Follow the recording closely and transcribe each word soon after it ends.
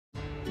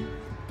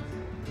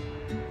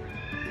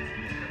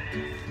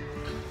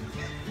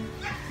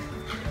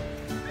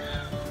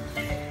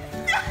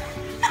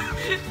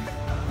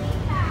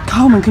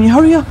Carmen, can you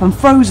hurry up? I'm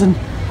frozen.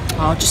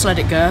 Oh, just let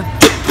it go.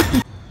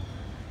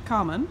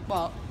 Carmen?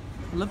 What?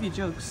 I love your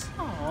jugs.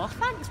 Oh,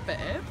 thanks,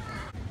 babe.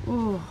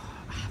 Oh.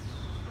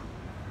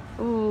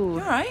 Oh.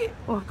 You alright?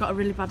 Oh, I've got a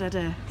really bad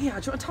headache. Yeah,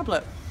 do you want a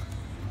tablet?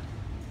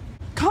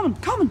 Carmen!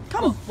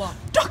 What?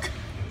 Duck!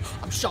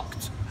 I'm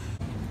shocked.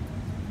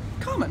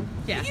 Carmen?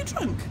 Yeah. Are you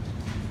drunk?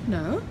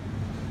 No.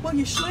 Well,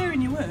 you're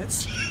slurring your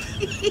words.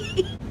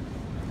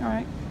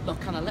 Alright.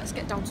 Look, Hannah, let's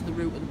get down to the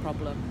root of the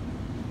problem.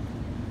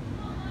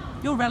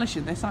 You're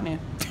relishing this, aren't you?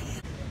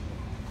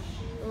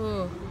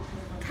 Oh,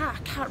 I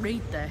can't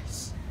read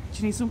this. Do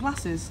you need some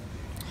glasses?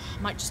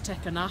 I might just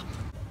take a nap.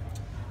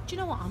 Do you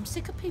know what? I'm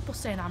sick of people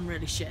saying I'm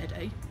really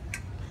shady. Do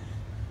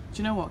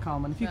you know what,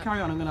 Carmen? If you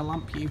carry on, I'm going to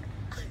lamp you.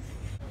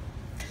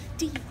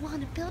 Do you want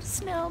to build a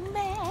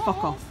snowman?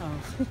 Fuck off.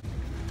 Oh.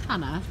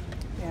 Hannah?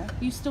 Yeah?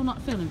 You still not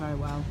feeling very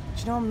well?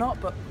 Do you know I'm not,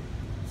 but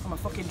I'm a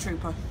fucking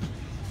trooper.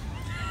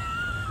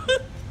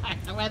 I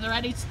don't weather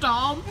any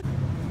storm.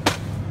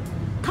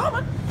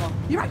 Carmen! What?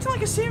 You're acting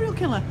like a serial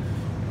killer.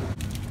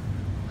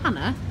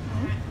 Hannah,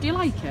 do you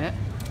like it?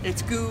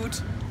 It's good.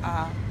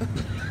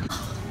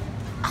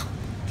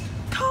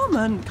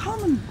 Carmen!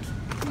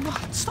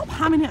 What? Stop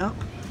hamming it up.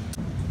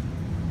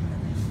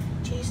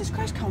 Jesus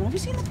Christ, Carmen, have you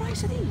seen the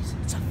price of these?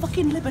 It's a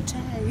fucking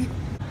liberty.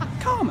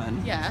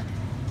 Carmen? Yeah.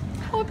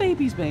 How are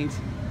babies made?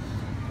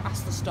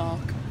 Ask the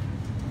stork.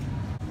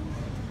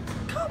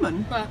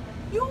 Carmen? What?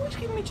 You always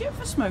give me shit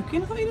for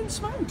smoking. I thought you didn't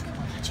smoke.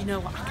 Do you know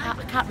what?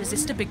 I can't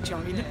resist a big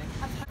joint.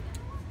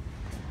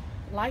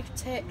 Life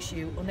takes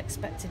you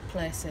unexpected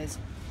places.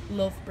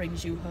 Love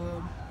brings you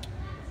home.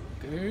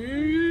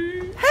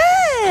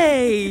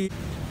 Hey!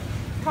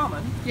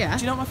 Carmen? Yeah?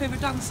 Do you know what my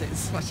favourite dance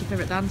is? What's your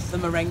favourite dance? The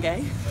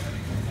merengue.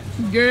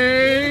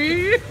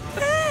 Gay!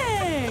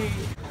 Hey!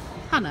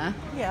 Hannah?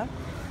 Yeah?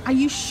 Are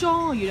you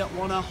sure you don't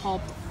want a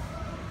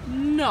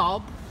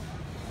knob?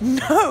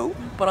 No,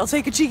 but I'll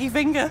take a cheeky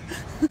finger.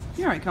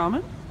 You alright,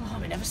 Carmen? Oh,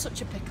 I'm in ever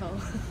such a pickle.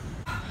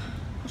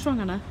 What's wrong,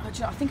 Hannah? Do you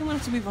know, I think I'm going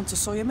to have to move on to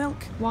soya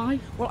milk. Why?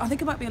 Well, I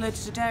think I might be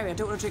allergic to dairy. I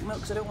don't want to drink milk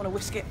because I don't want to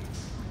whisk it.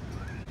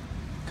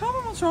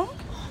 Carmen, what's wrong?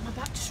 Oh, my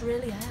back just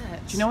really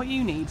hurts. Do you know what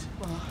you need?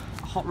 What?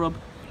 A hot rub.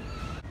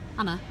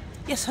 Hannah?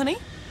 Yes, honey?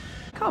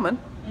 Carmen?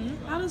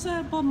 How does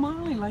Bob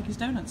Marley like his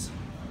donuts?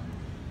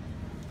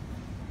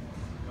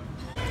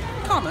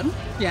 Carmen?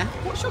 Yeah?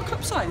 What's your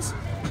cup size?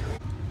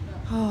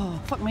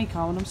 Oh, fuck me,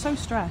 Carmen. I'm so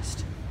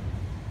stressed.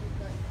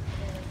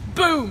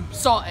 Boom!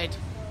 Sorted.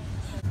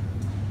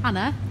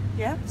 Hannah?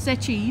 Yeah? Say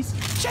cheese.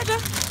 Cheddar!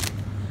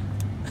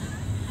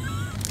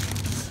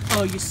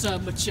 Oh, you're so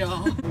mature.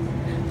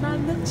 My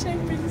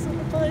milkshake brings all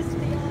the boys to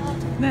the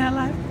yard. They're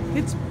like,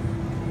 it's...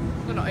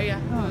 We're not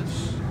here. Oh,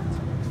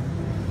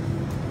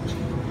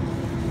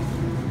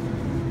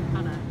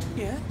 Hannah,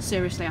 yeah?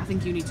 seriously, I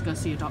think you need to go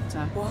see a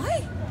doctor.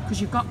 Why?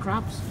 Because you've got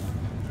crabs.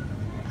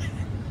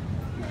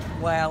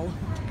 Well,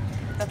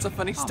 that's a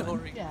funny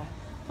story. Yeah.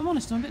 If I'm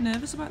honest, I'm a bit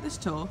nervous about this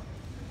tour.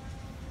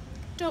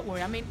 Don't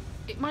worry, I mean,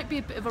 it might be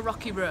a bit of a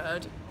rocky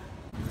road.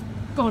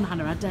 Go on,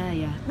 Hannah, I dare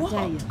you. I What?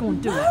 dare you. Go on,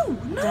 do it. No.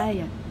 I dare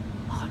you.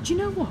 Oh, do you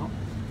know what?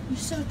 You're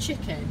so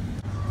chicken.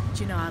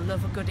 Do you know I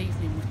love a good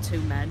evening with two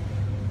men?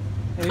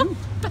 Who?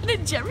 Ben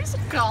and Jerry's,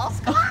 of course.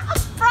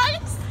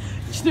 Surprise!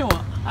 Do you know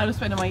what? I was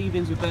spending my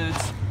evenings with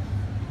birds.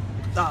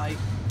 Die.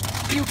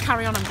 You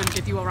carry on, I'm going to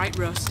give you a right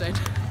roasting.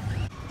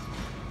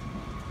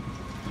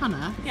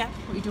 Hannah? Yeah?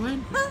 What are you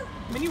doing?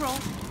 Mini roll.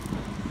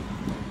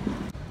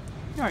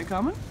 You alright,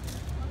 Carmen?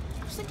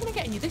 I was thinking of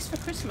getting you this for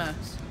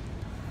Christmas.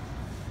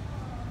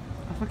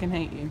 I fucking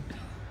hate you.